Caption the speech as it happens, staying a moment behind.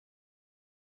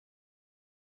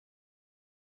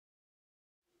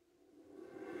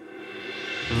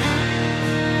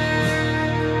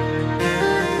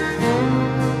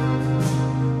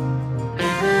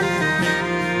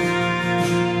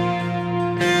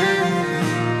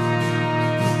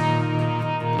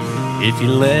If you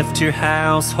left your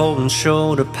house holding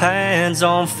shoulder pads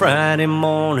on Friday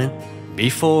morning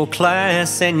before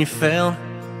class and you felt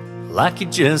like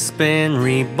you'd just been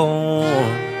reborn.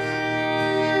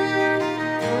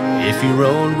 If you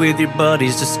rode with your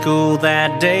buddies to school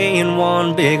that day in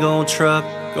one big old truck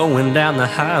going down the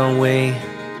highway,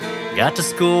 got to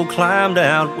school climbed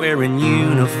out wearing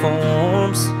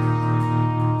uniforms,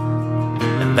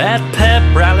 and that pep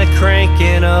rally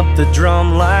cranking up the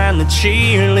drum line, the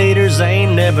cheerleaders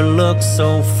ain't never looked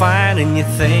so fine, and you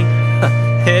think,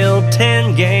 hell,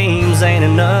 10 games ain't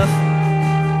enough.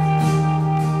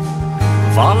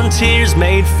 Volunteers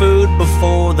made food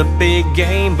before the big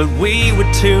game, but we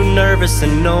were too nervous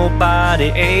and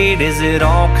nobody ate. Is it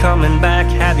all coming back?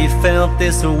 Have you felt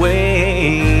this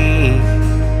way?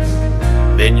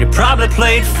 Then you probably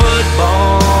played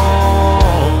football.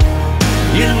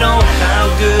 You know how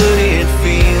good it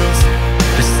feels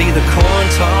to see the coin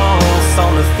toss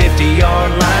on the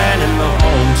 50-yard line and the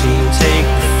home team take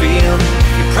the field.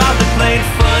 You probably played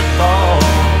football.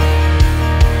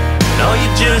 No, you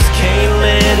just can't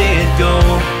let it go.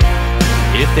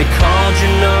 If they called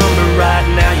your number right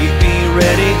now, you'd be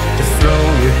ready to throw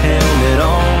your helmet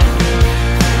on.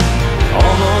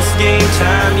 Almost game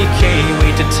time, you can't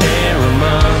wait to tear 'em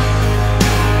up.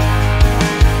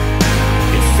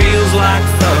 It feels like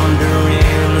thunder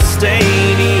in the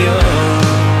stadium.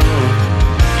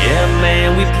 Yeah,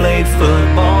 man, we played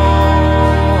football.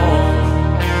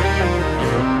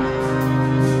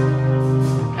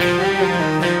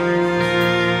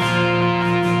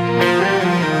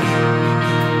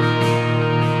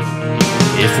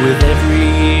 If with every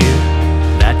year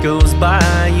that goes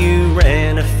by you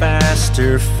ran a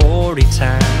faster 40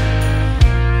 time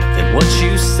than what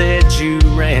you said you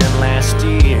ran last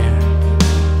year,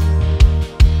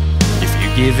 if you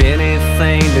give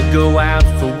anything to go out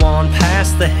for one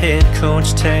pass, the head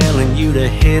coach telling you to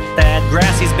hit that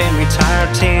grass, he's been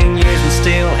retired 10 years and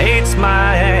still hates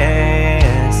my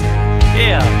ass.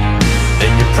 Yeah,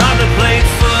 then you probably played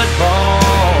football.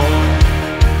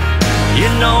 You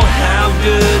know how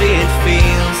good it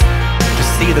feels to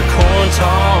see the coin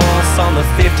toss on the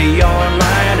 50-yard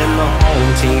line and the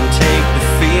home team take the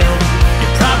field. You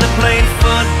probably played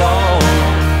football.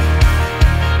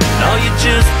 No, you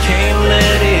just can't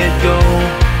let it go.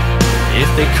 If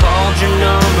they called your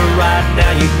number right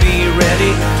now, you'd be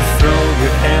ready to throw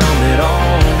your helmet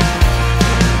on.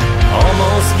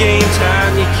 Almost game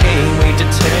time, you can't wait to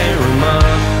tear 'em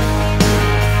up.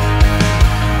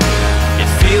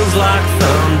 Feels like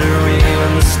thunder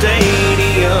in the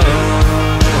stadium.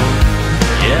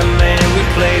 Yeah, man, we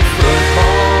played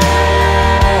football.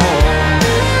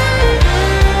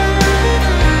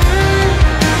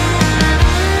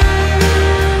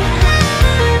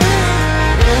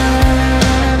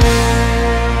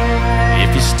 If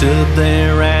you stood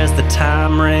there as the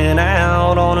time ran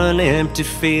out on an empty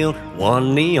field,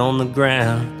 one knee on the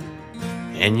ground,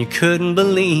 and you couldn't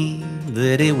believe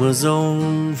that it was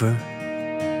over,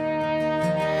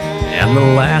 and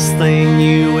the last thing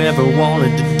you ever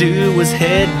wanted to do was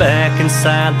head back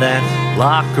inside that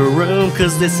locker room,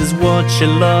 'cause this is what you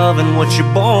love and what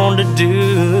you're born to do.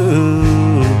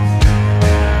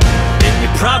 And you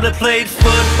probably played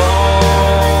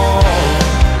football.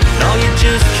 No, you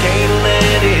just can't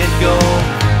let it go.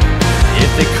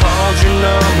 If they called your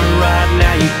number right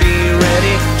now, you'd be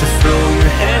ready to throw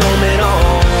your helmet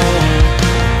on.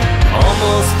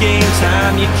 Almost game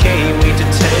time, you can't wait to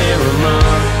tear 'em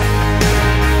up.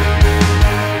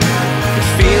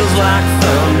 Feels like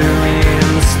thunder in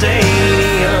the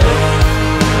stadium.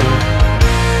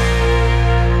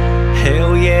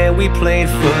 Hell yeah, we played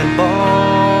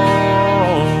football.